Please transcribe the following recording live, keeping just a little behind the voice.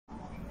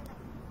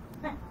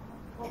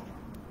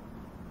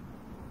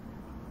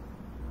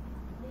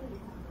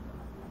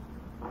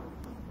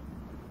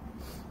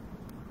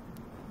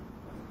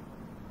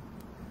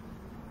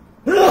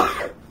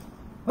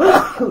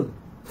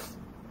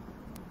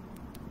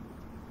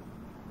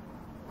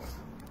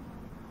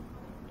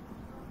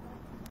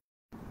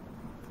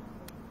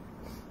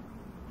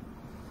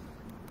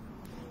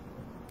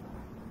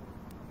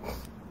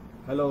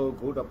Hello,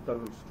 good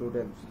afternoon,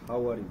 students.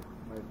 How are you?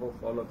 I hope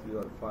all of you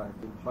are fine.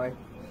 Fine.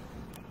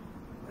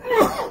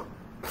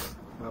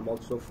 I'm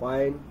also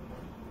fine.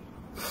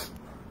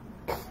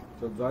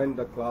 So join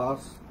the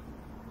class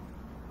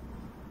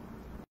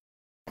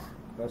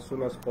as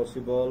soon as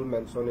possible,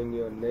 mentioning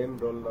your name,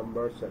 roll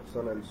number,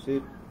 section, and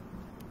seat.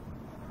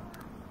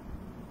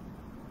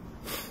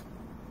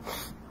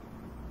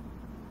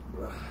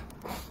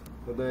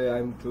 Today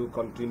I'm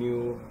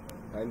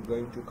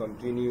going to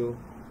continue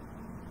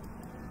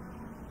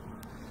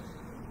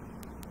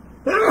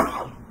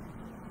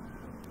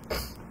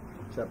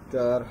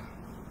chapter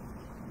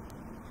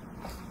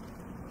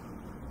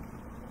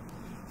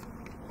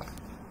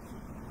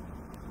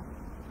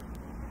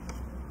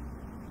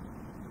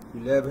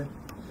 11.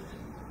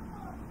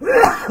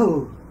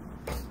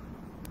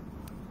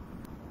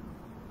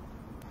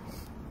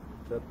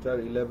 Chapter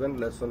 11,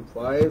 lesson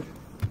 5.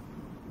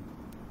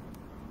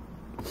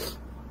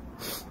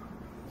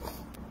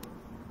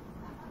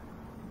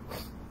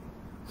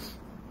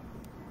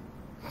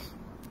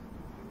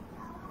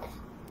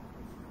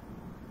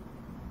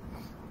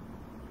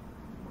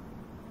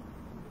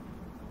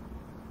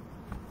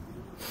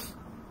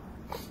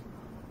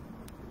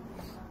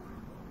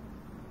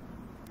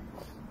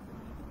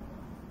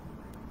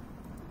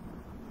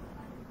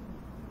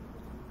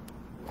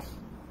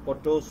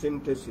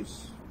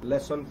 Photosynthesis,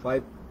 lesson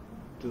 5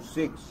 to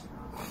 6,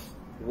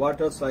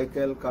 water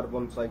cycle,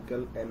 carbon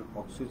cycle, and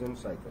oxygen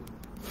cycle.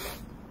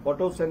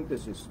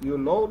 Photosynthesis, you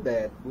know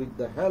that with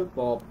the help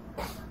of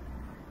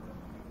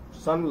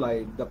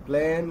sunlight, the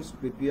plants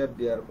prepare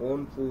their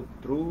own food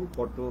through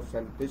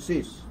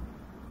photosynthesis.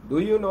 Do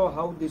you know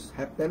how this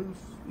happens?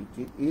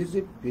 Is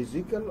it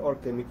physical or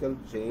chemical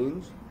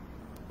change?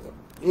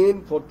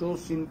 In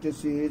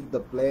photosynthesis, the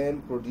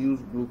plant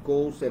produces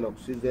glucose and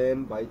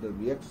oxygen by the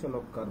reaction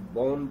of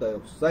carbon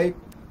dioxide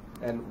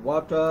and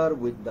water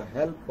with the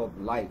help of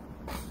light.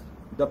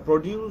 The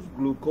produced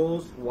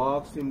glucose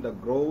works in the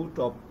growth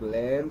of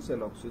plants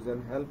and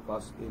oxygen help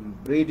us in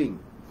breathing.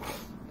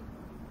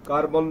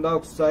 Carbon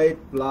dioxide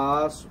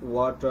plus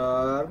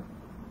water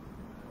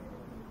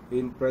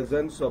in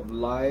presence of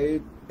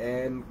light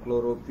and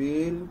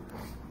chlorophyll,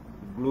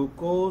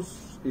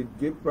 glucose, it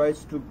gives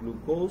rise to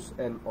glucose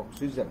and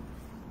oxygen.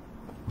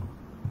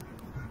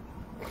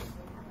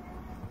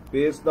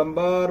 Page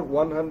number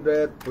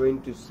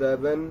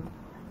 127.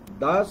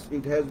 Thus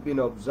it has been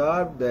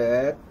observed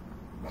that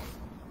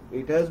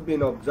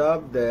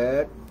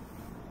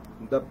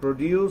the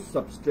produced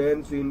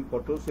substance in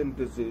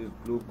photosynthesis,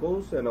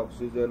 glucose and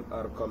oxygen,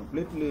 are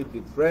completely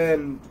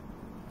different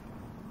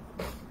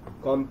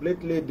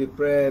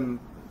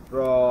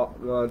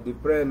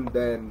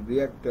than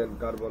reactant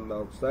carbon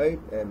dioxide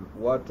and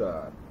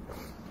water.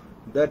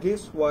 That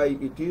is why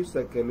it is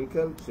a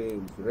chemical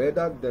change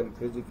rather than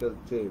physical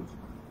change.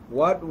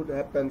 What would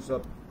happen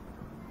if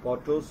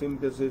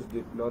photosynthesis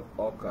did not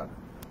occur?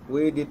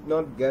 We did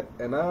not get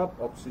enough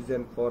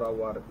oxygen for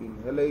our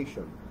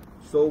inhalation.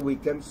 So we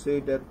can say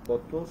that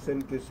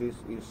photosynthesis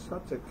is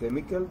such a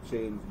chemical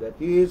change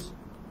that is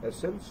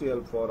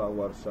essential for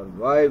our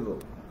survival.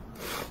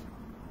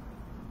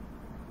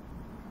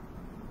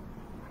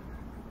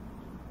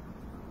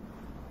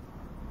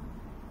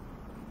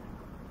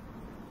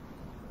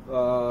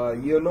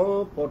 You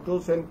know,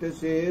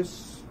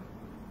 photosynthesis,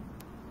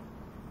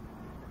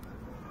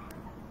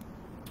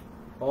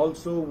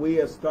 also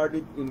we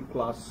studied in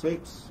class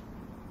 6.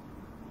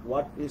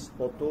 What is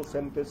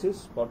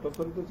photosynthesis?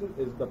 Photosynthesis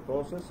is the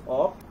process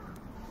of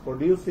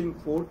producing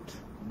food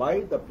by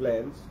the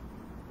plants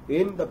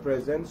in the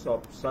presence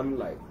of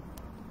sunlight.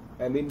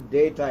 I mean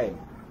daytime.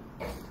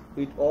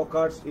 It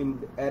occurs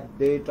at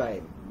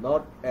daytime,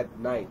 not at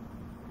night,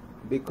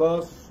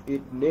 because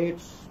it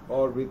needs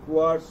or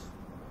requires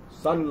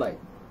sunlight.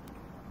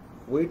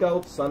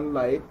 Without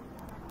sunlight,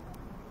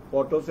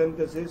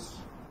 photosynthesis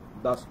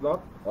does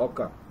not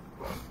occur.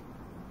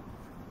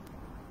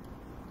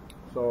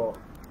 So,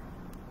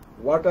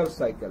 water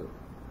cycle.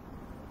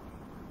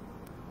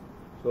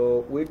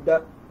 So, with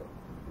the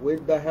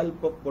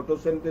help of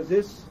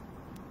photosynthesis,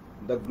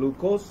 the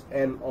glucose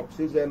and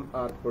oxygen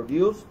are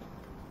produced.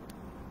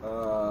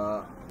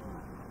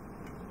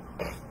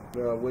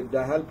 With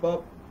the help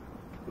of,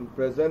 in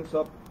presence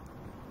of,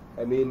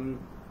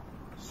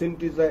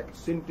 synthesis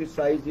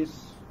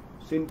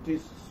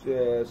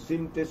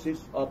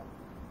of,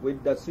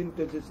 with the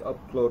synthesis of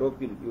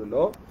chlorophyll, you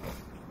know,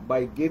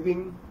 by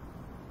giving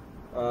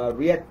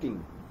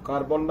reacting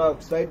carbon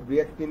dioxide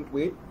reacting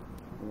with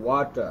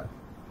water.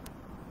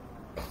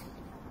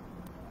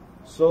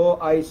 So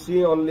I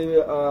see only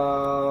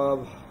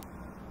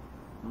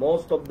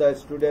most of the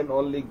students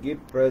only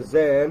give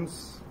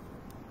presents,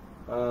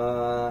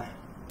 but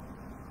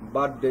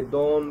they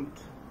don't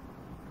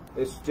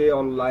stay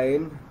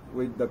online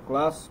with the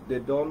class. They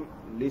don't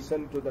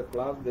listen to the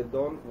class. They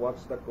don't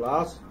watch the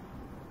class.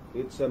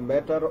 It's a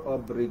matter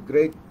of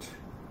regret.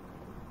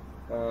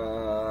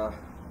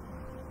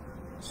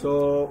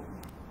 So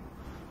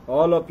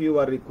all of you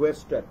are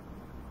requested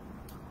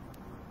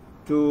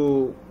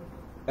to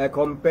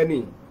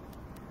accompany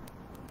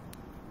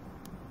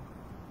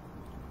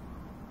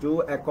to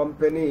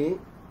accompany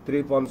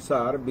Tripon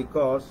sir,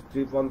 because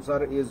Tripon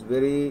sir is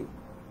very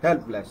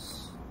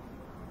helpless.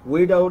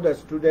 Without a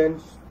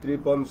student,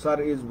 Tripon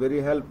sir is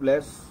very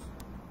helpless,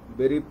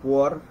 very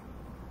poor,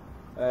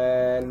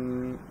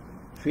 and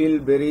feel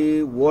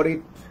very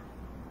worried,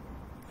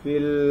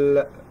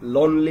 feel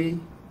lonely.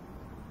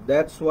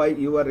 That's why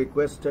you are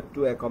requested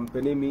to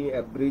accompany me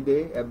every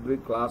day, every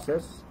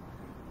classes,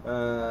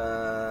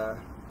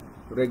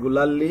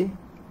 regularly.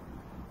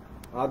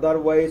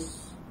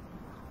 Otherwise,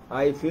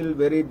 I feel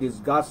very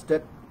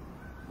disgusted,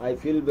 I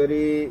feel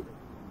very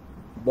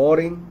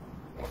boring.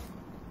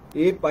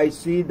 If I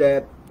see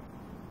that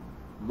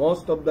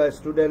most of the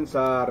students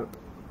are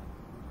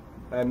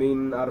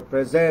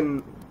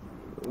present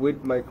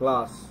with my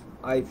class,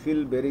 I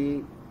feel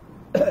very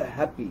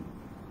happy.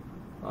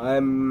 I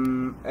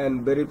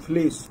am very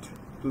pleased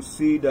to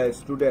see the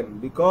student,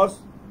 because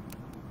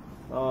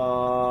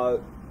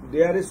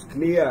there is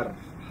clear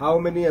how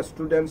many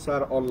students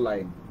are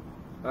online,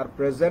 are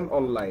present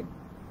online.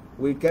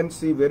 We can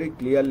see very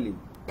clearly.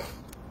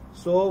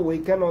 So we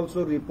can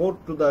also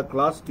report to the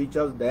class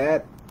teachers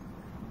that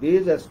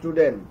this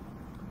student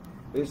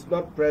is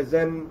not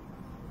present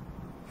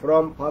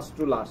from first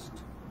to last.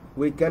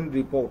 We can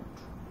report.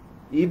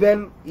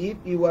 Even if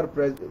you are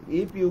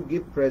if you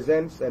give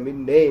presence,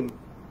 name,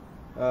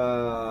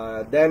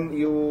 then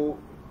you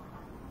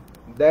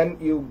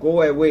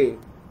go away.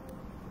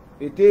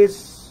 It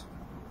is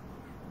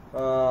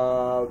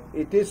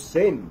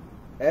same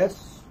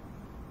as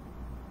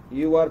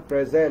you are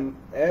present,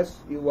 as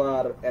you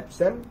are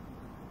absent,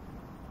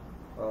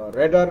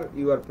 rather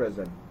you are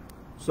present.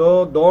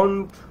 So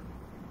don't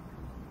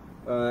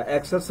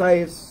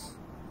exercise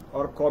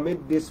or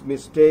commit this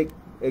mistake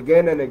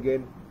again and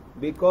again,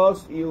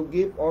 because you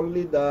give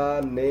only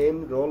the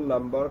name, roll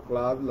number,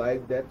 class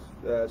like that,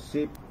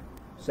 shift,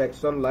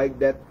 section like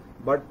that,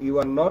 but you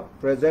are not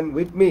present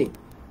with me.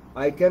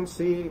 I can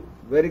see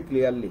very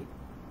clearly,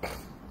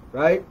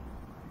 right?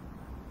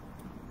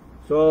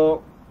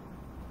 So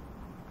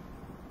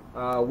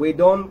we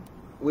don't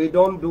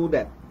do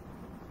that.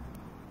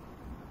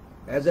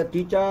 As a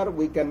teacher,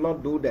 we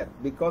cannot do that,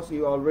 because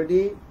you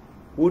already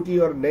put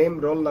your name,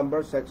 roll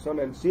number, section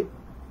and shift,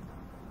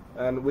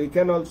 and we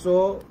can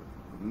also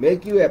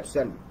make you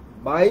absent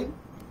by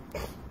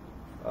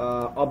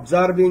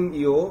observing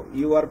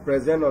you are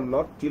present or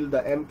not till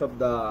the end of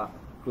the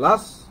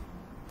class.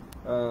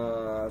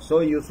 So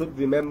you should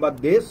remember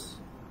this.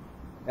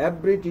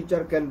 Every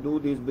teacher can do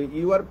this.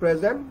 You are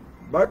present,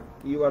 but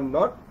you are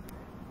not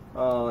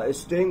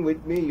staying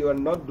with me, you are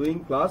not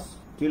doing class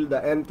till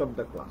the end of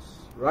the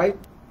class, right?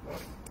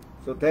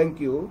 So thank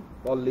you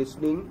for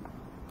listening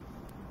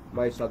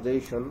my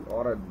suggestion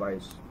or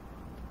advice.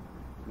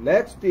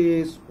 Next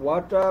is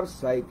water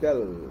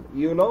cycle.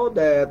 You know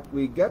that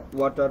we get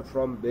water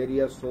from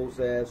various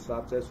sources,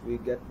 such as we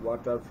get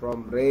water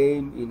from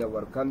rain in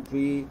our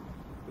country.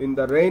 In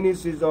the rainy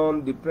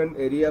season, different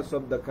areas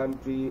of the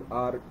country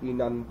are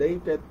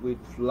inundated with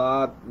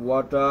flood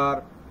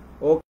water.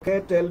 Okay,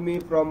 tell me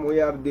from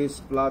where this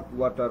flood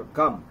water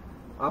come.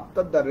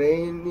 After the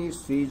rainy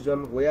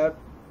season, where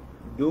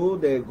do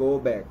they go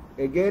back?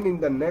 Again in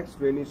the next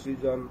rainy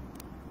season,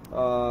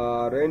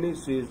 from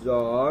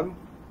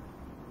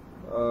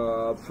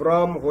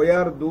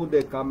where do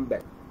they come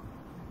back?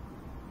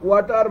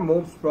 Water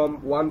moves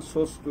from one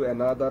source to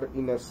another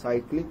in a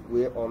cyclic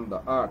way on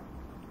the earth.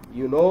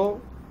 You know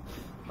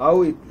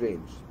how it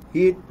rains.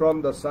 Heat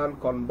from the sun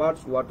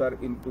converts water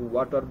into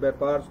water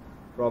vapors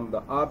from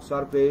the earth's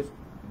surface.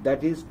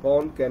 That is,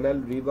 pond, canal,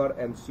 river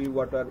and sea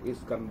water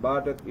is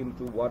converted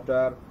into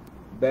water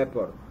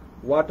vapor.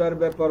 Water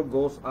vapor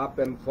goes up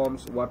and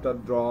forms water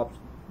drops.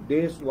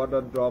 These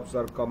water drops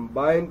are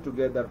combined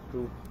together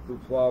to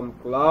form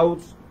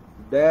clouds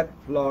that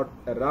float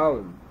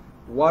around.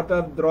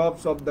 Water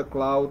drops of the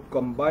cloud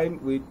combine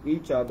with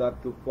each other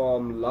to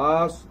form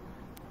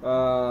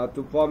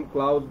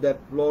clouds that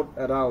float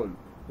around.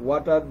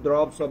 Water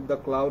drops of the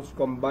clouds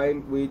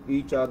combine with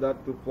each other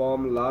to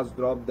form large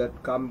drops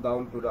that come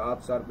down to the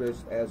earth's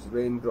surface as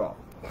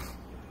raindrops.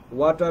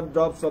 Water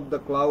drops of the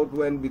cloud,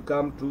 when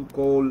become too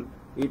cold,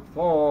 it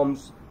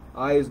forms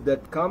ice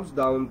that comes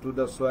down to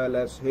the soil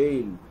as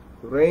hail.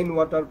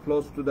 Rainwater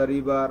flows to the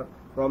river.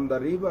 From the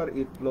river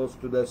it flows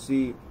to the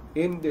sea.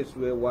 In this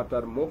way,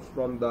 water moves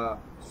from the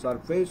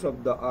surface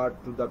of the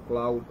earth to the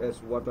cloud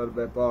as water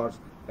vapors,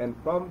 and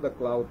from the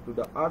cloud to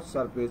the earth's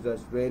surface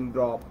as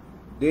raindrop.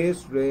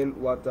 This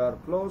rainwater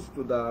flows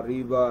to the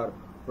river,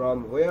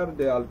 from where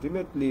they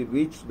ultimately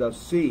reach the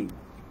sea.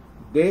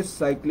 This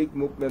cyclic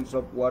movements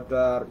of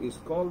water is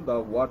called the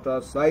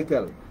water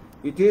cycle.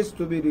 It is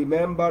to be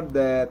remembered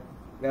that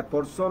a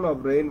portion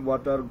of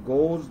rainwater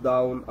goes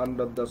down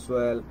under the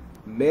soil,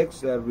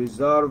 makes a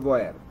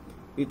reservoir.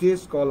 It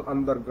is called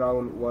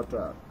underground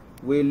water.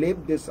 We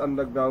lift this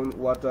underground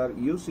water,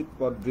 use it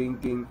for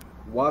drinking,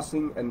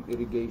 washing and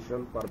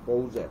irrigation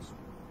purposes.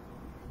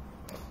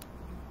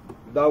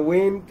 The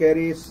wind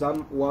carries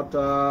some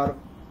water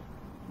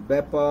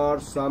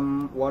vapors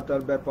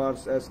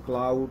as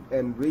cloud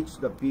and reach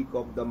the peak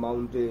of the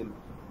mountain.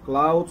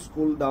 Clouds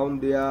cool down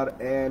there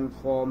and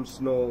form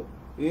snow.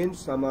 In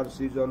summer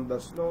season, the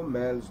snow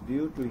melts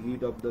due to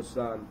heat of the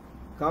sun,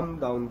 come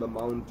down the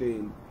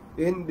mountain.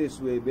 In this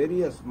way,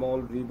 very small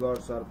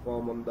rivers are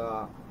formed on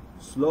the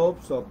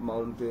slopes of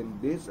mountain.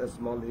 These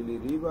small hilly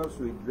rivers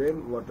with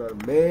rainwater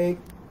make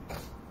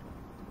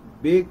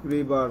big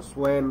rivers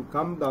when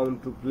come down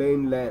to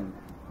plain land.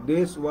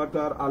 This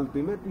water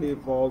ultimately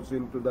falls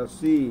into the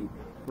sea.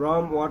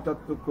 From water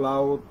to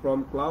cloud,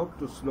 from cloud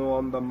to snow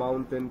on the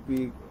mountain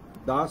peak,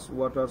 thus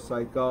water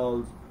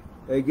cycles.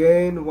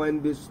 Again,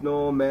 when the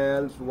snow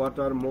melts,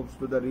 water moves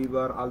to the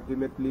river,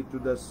 ultimately to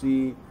the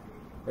sea.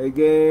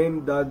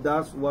 Again,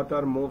 thus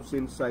water moves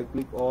in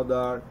cyclic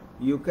order.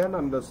 You can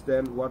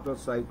understand water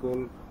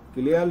cycle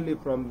clearly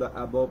from the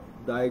above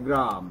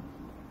diagram.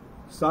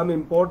 Some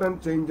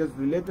important changes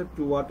related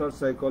to water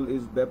cycle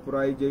is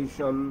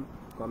vaporization,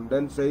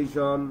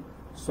 condensation,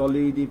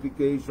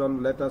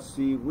 solidification. Let us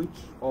see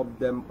which of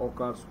them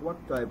occurs, what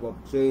type of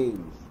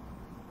change.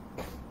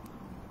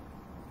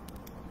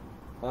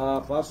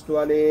 First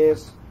one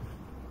is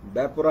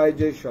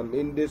vaporization.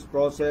 In this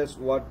process,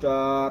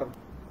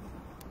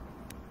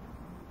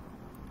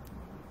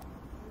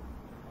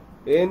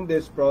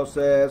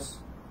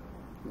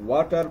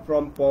 water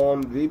from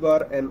pond,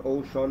 river and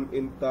ocean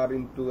enter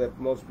into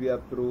atmosphere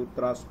through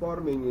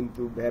transforming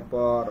into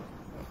vapor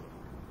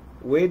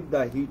with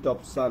the heat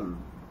of sun.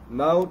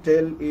 Now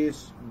tell,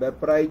 is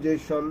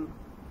vaporization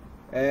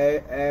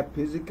a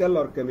physical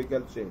or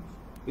chemical change?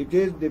 It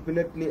is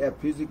definitely a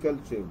physical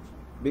change,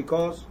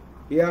 because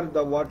here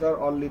the water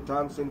only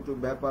turns into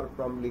vapor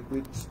from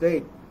liquid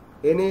state.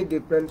 Any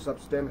different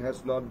substance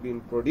has not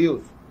been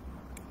produced.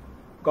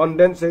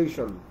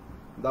 Condensation.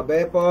 The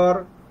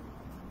vapor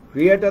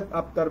created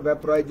after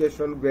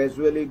vaporization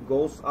gradually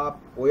goes up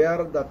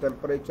where the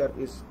temperature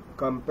is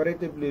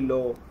comparatively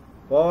low.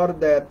 For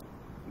that,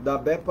 the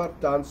vapor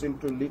turns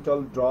into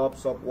little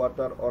drops of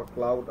water or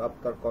cloud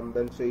after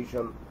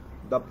condensation.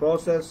 The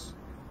process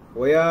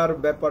where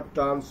vapor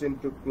turns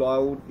into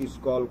cloud is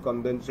called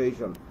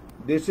condensation.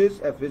 This is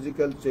a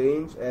physical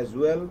change as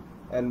well,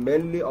 and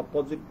mainly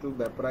opposite to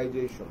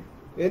vaporization.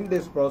 In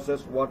this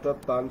process, water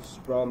turns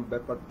from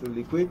vapor to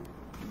liquid.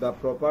 The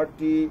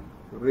property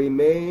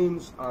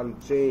remains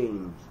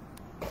unchanged.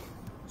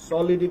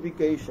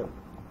 Solidification.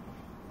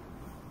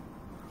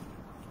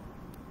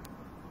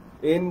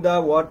 In the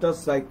water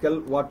cycle,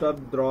 water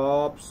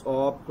drops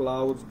of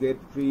clouds get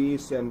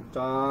freeze and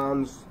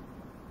turns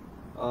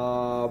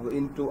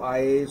into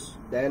ice.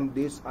 Then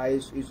this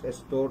ice is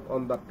stored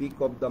on the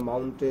peak of the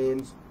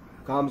mountains,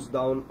 comes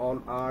down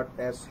on earth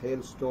as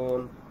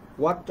hailstone.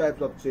 What type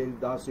of change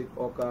does it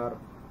occur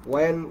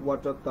when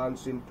water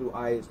turns into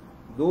ice?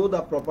 Do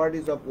the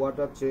properties of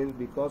water change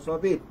because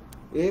of it?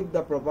 If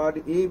the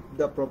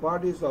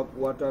properties of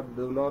water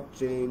do not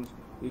change,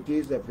 it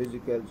is a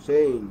physical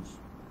change.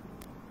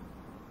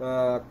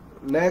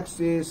 Next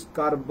is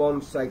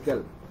carbon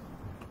cycle.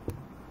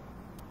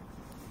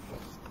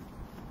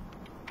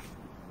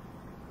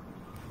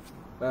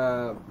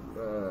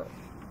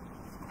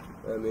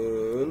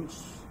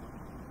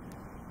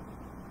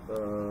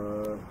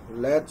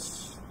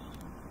 Let's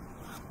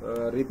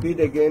repeat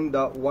again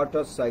the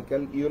water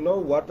cycle. You know,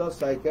 water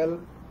cycle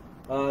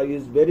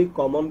is very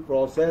common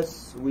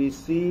process we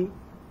see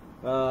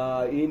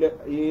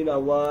in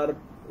our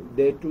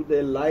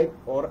day-to-day life,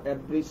 or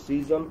every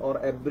season or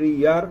every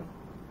year.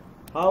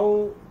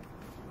 How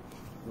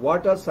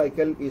water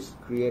cycle is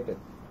created?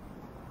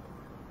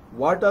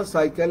 Water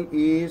cycle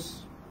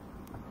is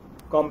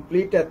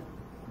completed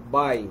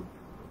by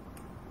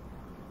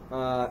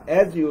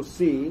as you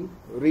see,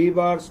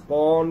 rivers,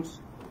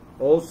 ponds,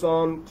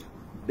 oceans,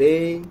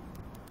 bay,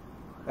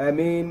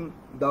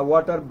 the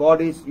water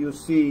bodies you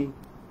see.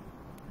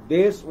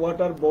 These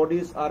water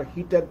bodies are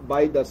heated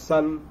by the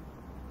sun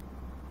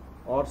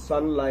or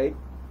sunlight.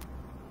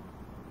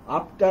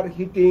 After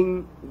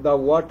heating the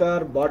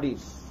water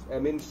bodies,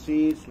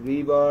 seas,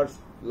 rivers,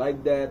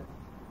 like that,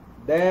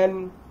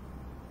 then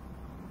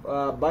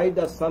by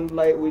the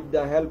sunlight, with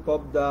the help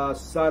of the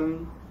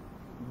sun,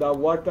 the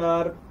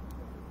water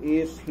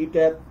is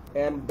heated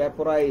and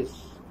vaporized.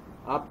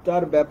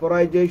 After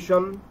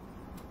vaporization,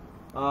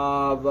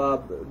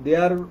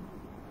 the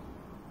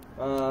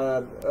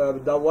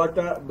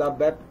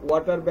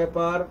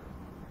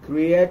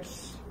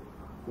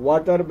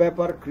water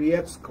vapor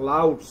creates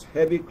clouds,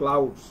 heavy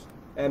clouds.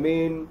 With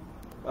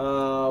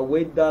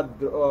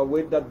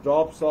the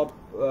drops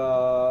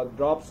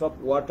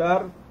of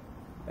water,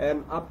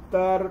 and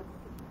after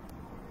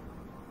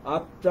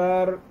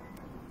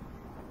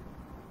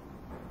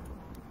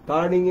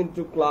turning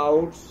into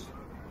clouds,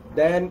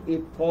 then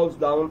it falls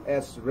down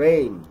as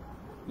rain.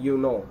 You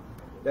know,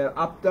 then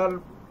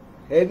after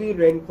heavy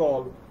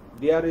rainfall,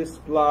 there is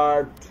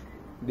flood,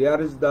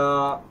 there is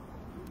the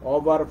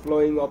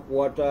overflowing of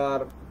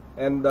water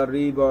and the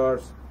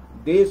rivers.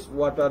 This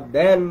water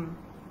then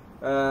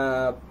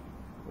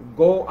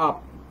go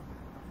up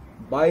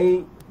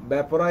by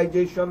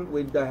vaporization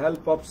with the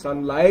help of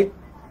sunlight.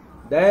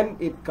 Then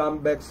it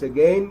comes back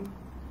again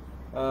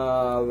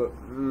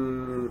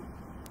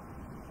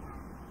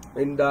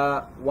in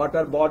the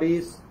water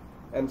bodies,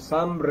 and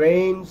some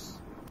rains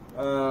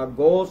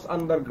goes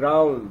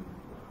underground.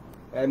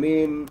 I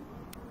mean,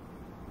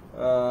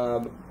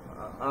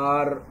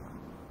 are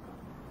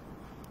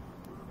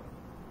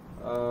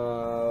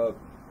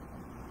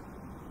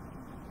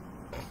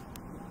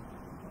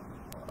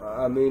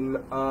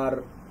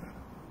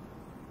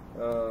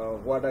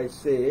what I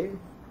say,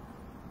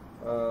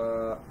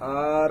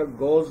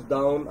 goes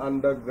down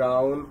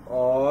underground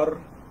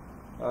or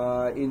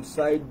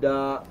inside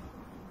the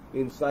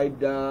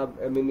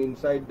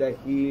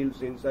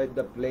hills, inside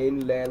the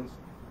plain lands,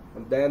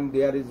 and then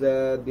there is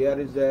a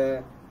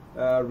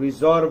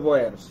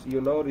reservoirs,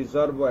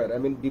 reservoir,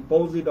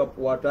 deposit of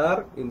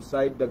water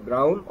inside the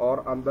ground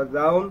or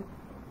underground,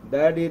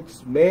 that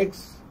it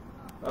makes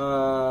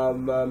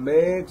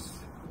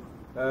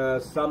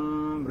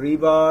some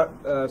river,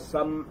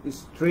 some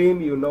stream,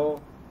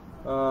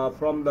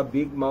 from the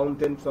big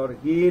mountains or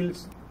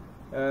hills.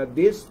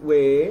 This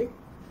way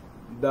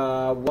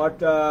the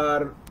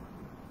water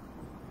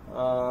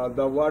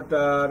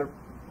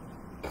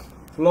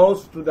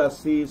flows to the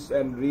seas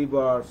and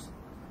rivers.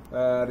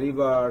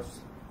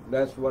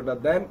 That's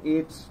what. Then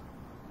it's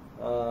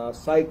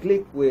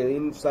cyclic way.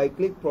 In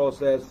cyclic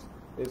process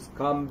is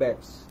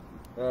comebacks.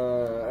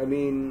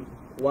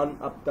 One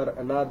after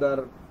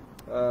another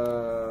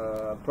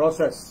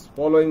process,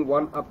 following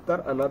one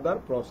after another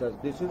process.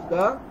 This is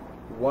the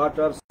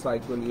water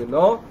cycle,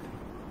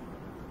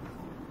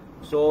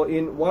 So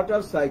in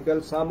water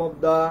cycle, some of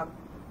the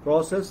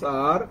process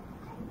are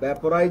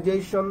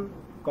vaporization,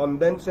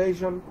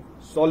 condensation,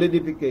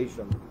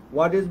 solidification.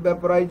 What is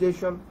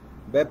vaporization?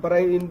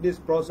 In this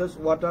process,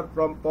 water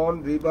from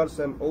pond, rivers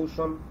and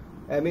ocean.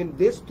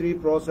 These three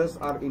processes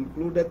are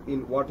included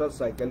in water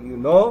cycle,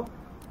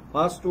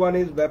 First one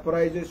is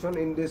vaporization.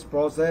 In this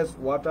process,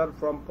 water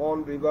from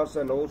pond, rivers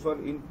and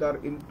ocean enter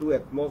into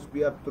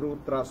atmosphere through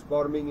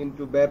transforming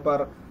into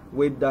vapor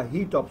with the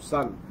heat of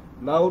sun.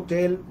 Now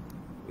tell,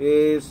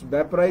 is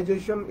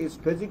vaporization is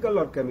physical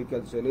or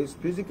chemical change? Is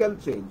physical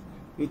change.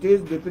 It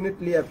is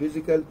definitely a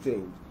physical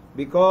change,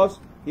 because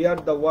here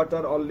the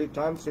water only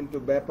turns into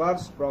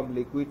vapors from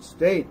liquid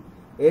state.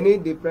 Any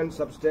different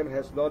substance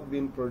has not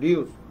been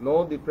produced.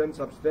 No different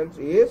substance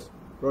is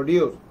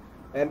produced.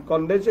 And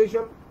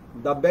condensation,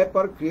 the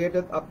vapor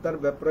created after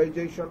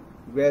vaporization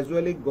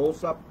gradually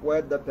goes up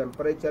where the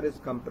temperature is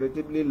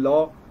comparatively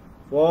low.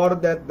 For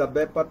that, the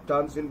vapor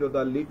turns into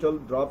the little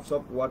drops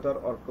of water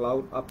or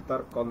cloud after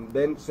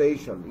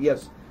condensation.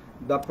 Yes,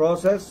 the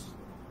process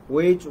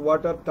which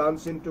water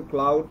turns into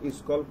cloud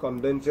is called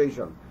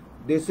condensation.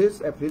 This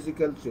is a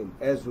physical change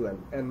as well,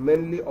 and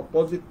mainly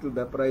opposite to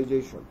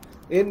vaporization.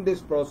 In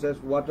this process,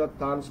 water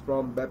turns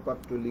from vapor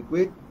to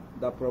liquid.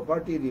 The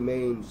property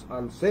remains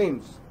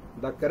unchanged.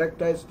 The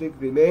characteristic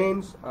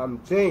remains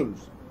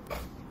unchanged.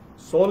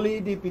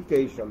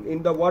 Solidification.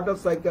 In the water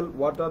cycle,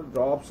 water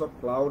drops of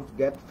clouds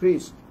get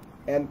freezed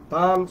and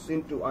turns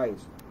into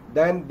ice.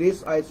 Then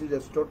this ice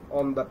is stored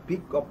on the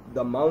peak of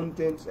the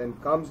mountains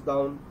and comes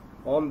down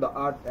on the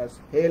earth as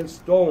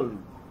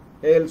hailstone.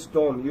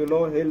 Hailstone,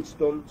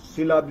 hailstone,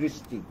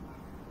 Shilabristi.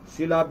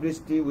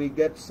 Shilabristi, we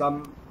get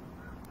some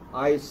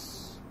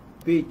ice,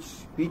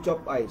 pitch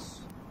of ice.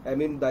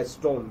 The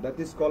stone. That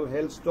is called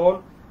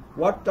hailstone.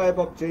 What type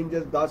of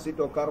changes does it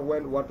occur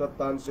when water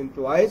turns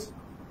into ice?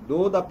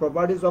 Do the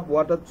properties of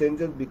water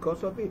changes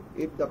because of it?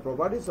 If the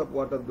properties of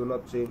water do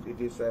not change, it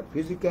is a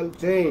physical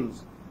change.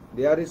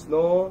 There is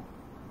no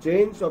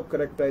change of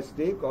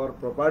characteristic or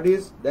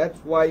properties. That's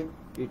why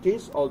it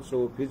is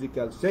also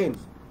physical change,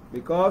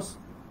 because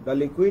the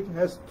liquid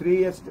has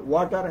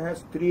water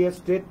has three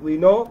states, we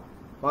know.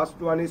 First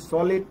one is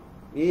solid.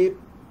 If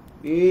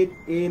it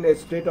in a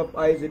state of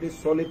ice, it is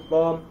solid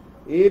form.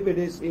 If it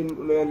is in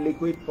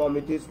liquid form,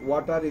 it is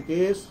water. It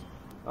is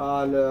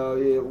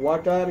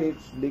water,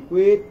 it's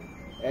liquid.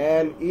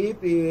 And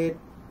if it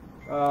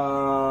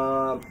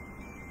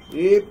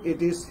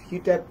is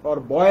heated or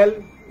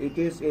boiled, it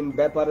is in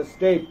vapor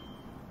state.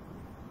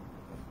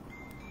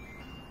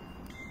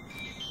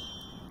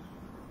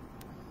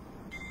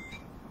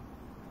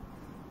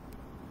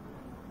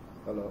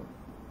 Hello.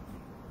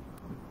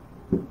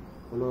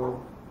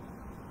 Hello.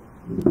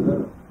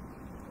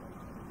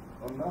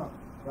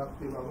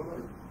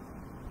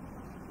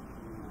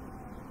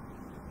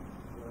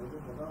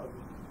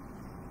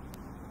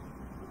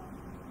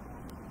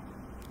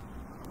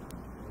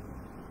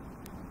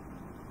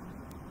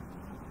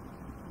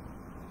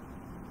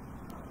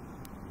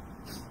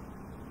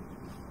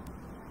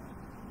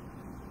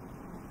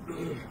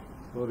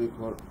 Sorry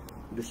for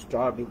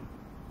disturbing.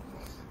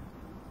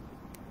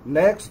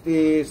 Next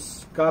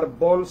is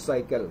carbon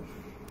cycle.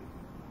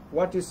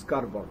 What is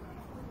carbon?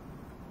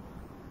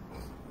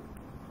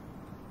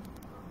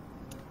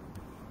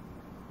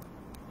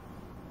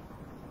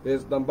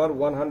 Page number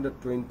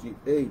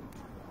 128.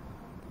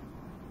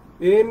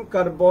 In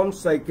carbon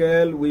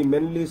cycle, we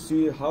mainly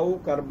see how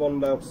carbon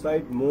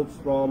dioxide moves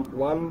from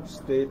one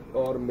state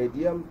or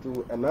medium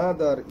to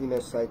another in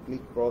a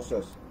cyclic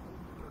process.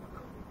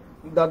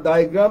 The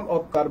diagram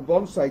of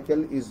carbon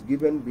cycle is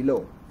given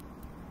below.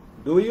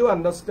 Do you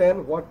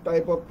understand what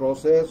type of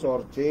process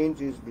or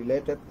change is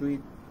related to it?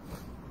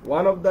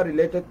 One of the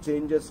related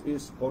changes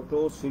is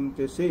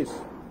photosynthesis.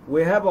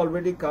 We have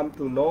already come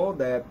to know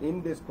that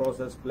in this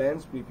process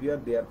plants prepare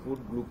their food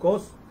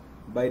glucose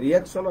by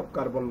reaction of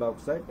carbon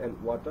dioxide and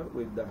water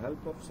with the help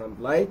of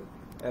sunlight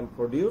and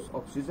produce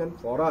oxygen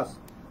for us.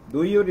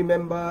 Do you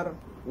remember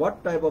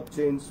what type of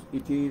change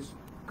it is?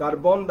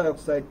 Carbon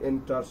dioxide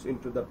enters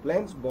into the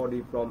plant's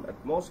body from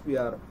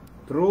atmosphere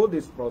through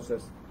this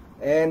process.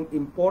 An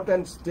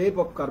important step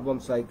of carbon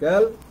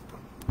cycle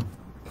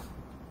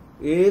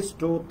is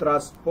to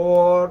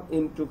transport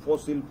into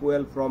fossil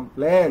fuel from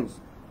plants.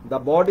 The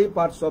body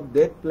parts of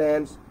dead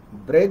plants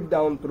break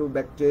down through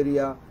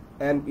bacteria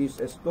and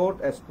is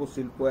stored as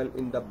fossil fuel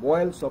in the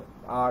bowels of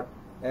earth.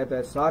 At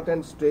a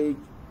certain stage,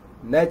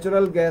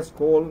 natural gas,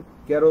 coal,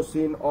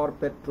 kerosene or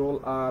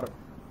petrol are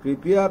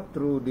prepared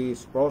through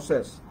this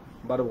process.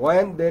 But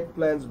when dead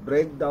plants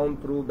break down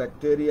through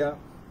bacteria,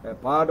 a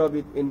part of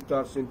it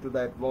enters into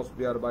the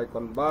atmosphere by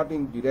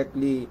converting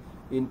directly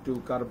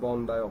into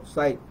carbon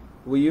dioxide.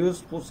 We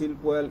use fossil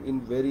fuel in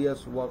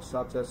various works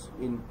such as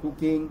in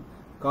cooking,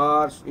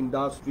 cars,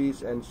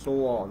 industries and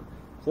so on.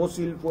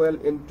 Fossil fuel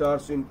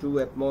enters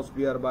into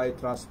atmosphere by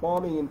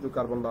transforming into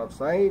carbon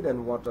dioxide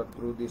and water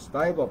through this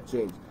type of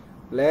change.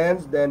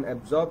 Plants then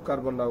absorb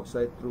carbon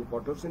dioxide through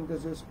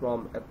photosynthesis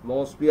from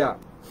atmosphere.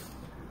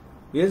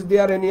 Is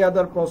there any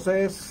other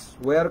process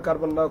where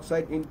carbon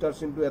dioxide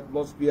enters into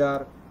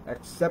atmosphere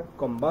except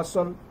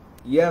combustion?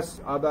 Yes,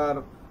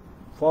 other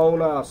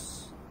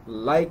faunas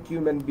like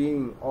human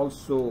beings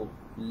also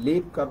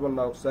leave carbon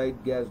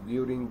dioxide gas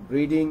during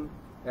breathing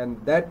and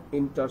that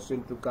enters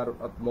into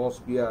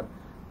atmosphere.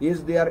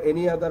 Is there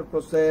any other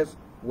process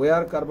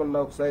where carbon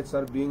dioxides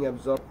are being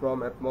absorbed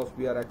from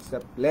atmosphere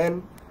except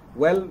plant?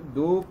 Well,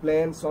 do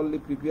plants only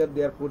prepare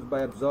their foods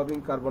by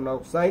absorbing carbon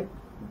dioxide?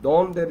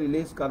 Don't they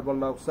release carbon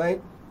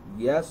dioxide?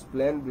 Yes,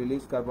 plants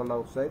release carbon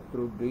dioxide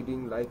through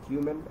breathing like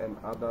human and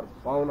other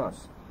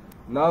faunas.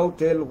 Now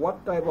tell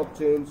what type of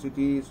change it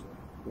is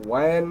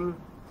when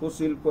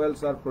fossil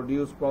fuels are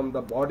produced from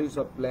the bodies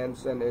of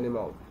plants and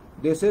animals.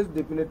 This is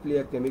definitely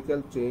a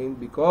chemical change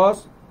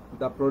because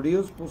the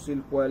produced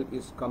fossil fuel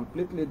is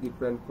completely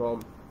different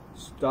from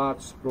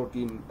starch,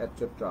 protein,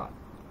 etc.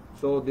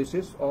 So this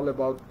is all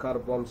about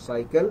carbon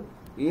cycle.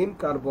 In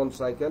carbon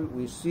cycle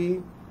we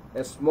see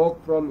a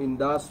smoke from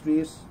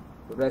industries,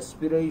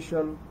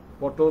 respiration,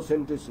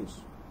 photosynthesis.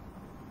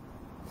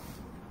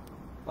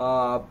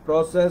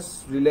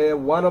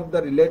 One of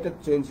the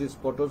related changes is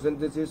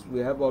photosynthesis.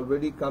 We have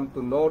already come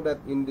to know that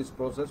in this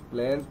process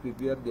plants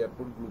prepare their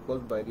food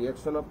glucose by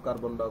reaction of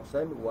carbon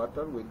dioxide and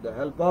water with the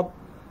help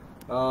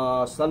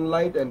of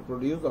sunlight and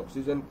produce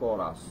oxygen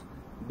for us.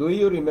 Do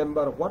you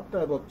remember what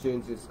type of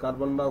change is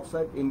carbon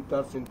dioxide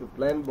enters into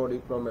plant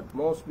body from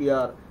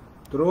atmosphere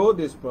through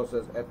this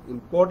process? An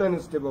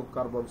important step of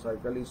carbon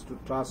cycle is to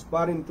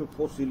transfer into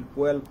fossil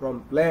fuel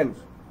from plants.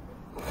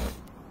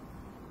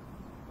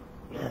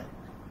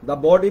 The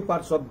body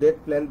parts of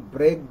dead plant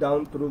break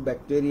down through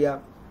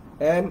bacteria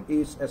and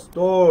is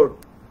stored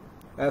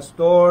as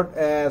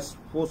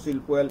fossil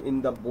fuel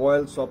in the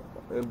bowels of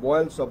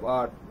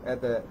earth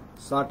at a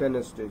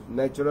certain stage.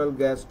 Natural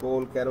gas,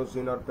 coal,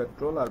 kerosene or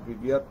petrol are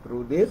prepared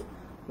through this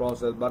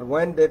process. But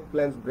when dead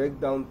plants break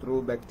down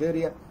through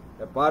bacteria,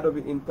 a part of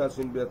it enters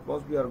into the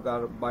atmosphere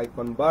by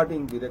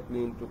converting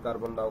directly into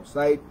carbon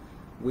dioxide.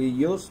 We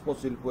use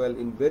fossil fuel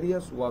in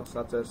various works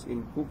such as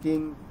in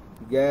cooking,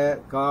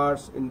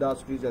 cars,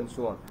 industries and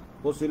so on.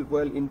 Fossil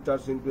fuel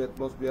enters into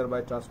atmosphere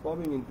by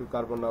transforming into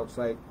carbon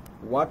dioxide,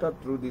 water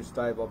through this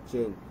type of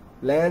change.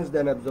 Plants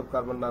then absorb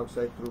carbon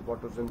dioxide through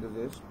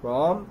photosynthesis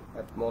from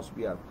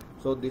atmosphere.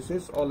 So this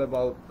is all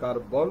about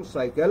carbon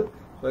cycle.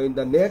 So in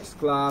the next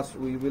class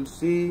we will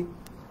see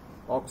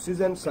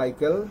oxygen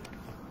cycle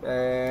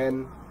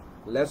and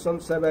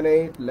lesson 7,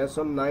 8,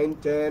 lesson 9,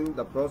 10,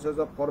 the process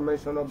of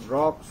formation of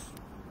rocks,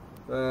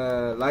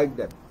 like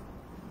that.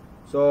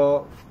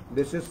 So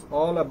this is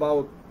all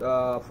about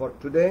for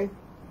today.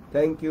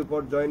 Thank you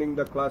for joining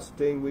the class,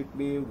 staying with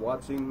me,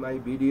 watching my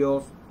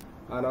videos,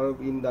 and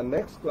in the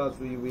next class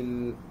we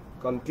will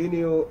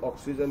continue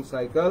oxygen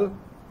cycle.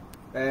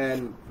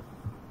 And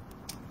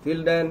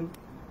till then,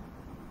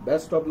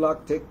 best of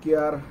luck, take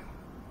care,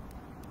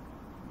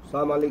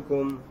 Assalamu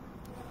alaikum,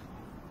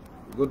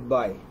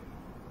 goodbye.